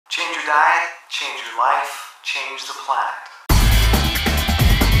Change your diet, change your life, change the planet.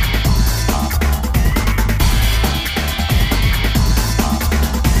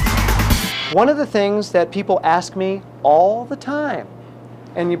 One of the things that people ask me all the time,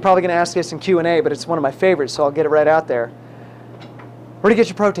 and you're probably going to ask this in Q&A, but it's one of my favorites, so I'll get it right out there. Where do you get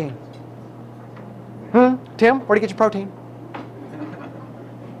your protein? Tim, where do you get your protein?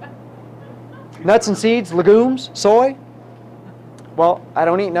 Nuts and seeds, legumes, soy? Well, I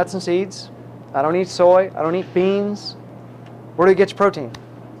don't eat nuts and seeds. I don't eat soy. I don't eat beans. Where do you get your protein?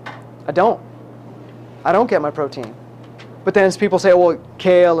 I don't. I don't get my protein. But then people say, well,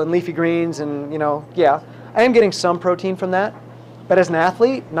 kale and leafy greens and, yeah. I am getting some protein from that. But as an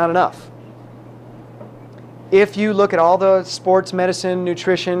athlete, not enough. If you look at all the sports medicine,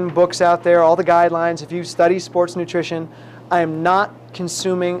 nutrition books out there, all the guidelines, if you study sports nutrition, I am not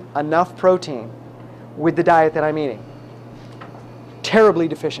consuming enough protein with the diet that I'm eating. Terribly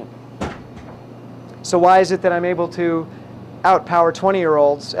deficient. So why is it that I'm able to outpower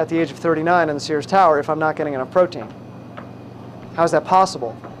 20-year-olds at the age of 39 in the Sears Tower if I'm not getting enough protein? How is that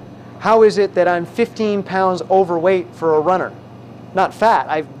possible? How is it that I'm 15 pounds overweight for a runner? Not fat.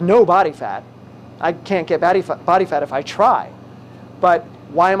 I have no body fat. I can't get body fat if I try. But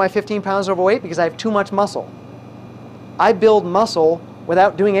why am I 15 pounds overweight? Because I have too much muscle. I build muscle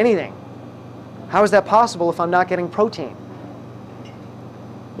without doing anything. How is that possible if I'm not getting protein?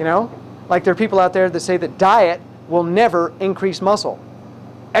 Like there are people out there that say that diet will never increase muscle.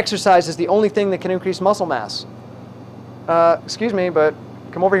 Exercise is the only thing that can increase muscle mass. Excuse me, but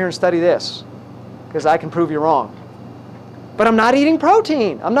come over here and study this, because I can prove you wrong. But I'm not eating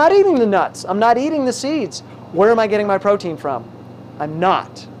protein. I'm not eating the nuts. I'm not eating the seeds. Where am I getting my protein from? I'm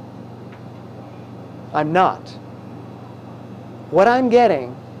not. I'm not. What I'm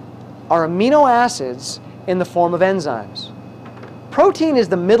getting are amino acids in the form of enzymes. Protein is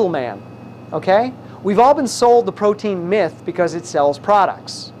the middleman, okay? We've all been sold the protein myth because it sells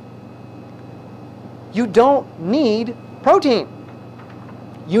products. You don't need protein.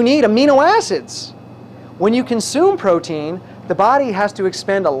 You need amino acids. When you consume protein, the body has to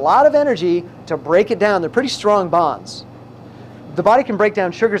expend a lot of energy to break it down. They're pretty strong bonds. The body can break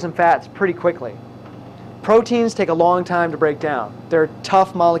down sugars and fats pretty quickly. Proteins take a long time to break down. They're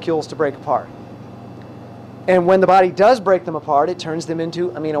tough molecules to break apart. And when the body does break them apart, it turns them into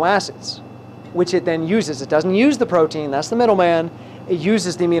amino acids, which it then uses. It doesn't use the protein, that's the middleman. It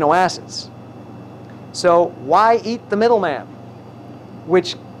uses the amino acids. So why eat the middleman,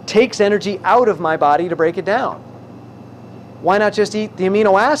 which takes energy out of my body to break it down? Why not just eat the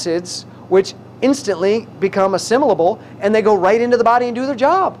amino acids, which instantly become assimilable, and they go right into the body and do their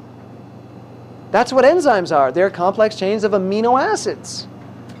job? That's what enzymes are. They're complex chains of amino acids.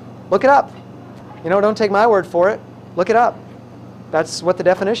 Look it up. Don't take my word for it. Look it up. That's what the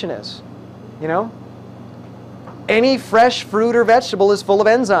definition is. Any fresh fruit or vegetable is full of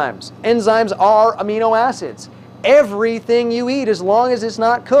enzymes. Enzymes are amino acids. Everything you eat, as long as it's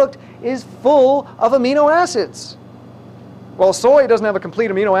not cooked, is full of amino acids. Well, soy doesn't have a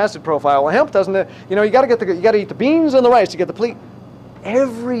complete amino acid profile. Well, hemp doesn't. You got to eat the beans and the rice to get the complete.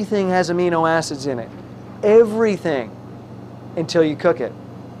 Everything has amino acids in it. Everything, until you cook it.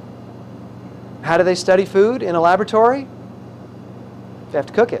 How do they study food in a laboratory? They have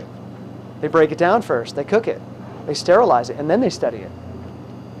to cook it. They break it down first. They cook it. They sterilize it, and then they study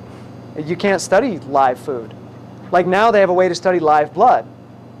it. You can't study live food. Like now they have a way to study live blood.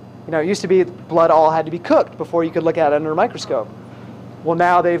 It used to be blood all had to be cooked before you could look at it under a microscope. Well,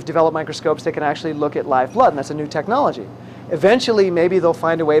 now they've developed microscopes that can actually look at live blood, and that's a new technology. Eventually, maybe they'll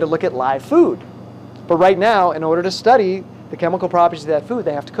find a way to look at live food. But right now, in order to study the chemical properties of that food,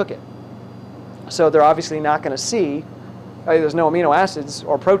 they have to cook it. So they're obviously not going to see, there's no amino acids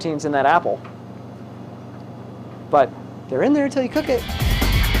or proteins in that apple. But they're in there until you cook it.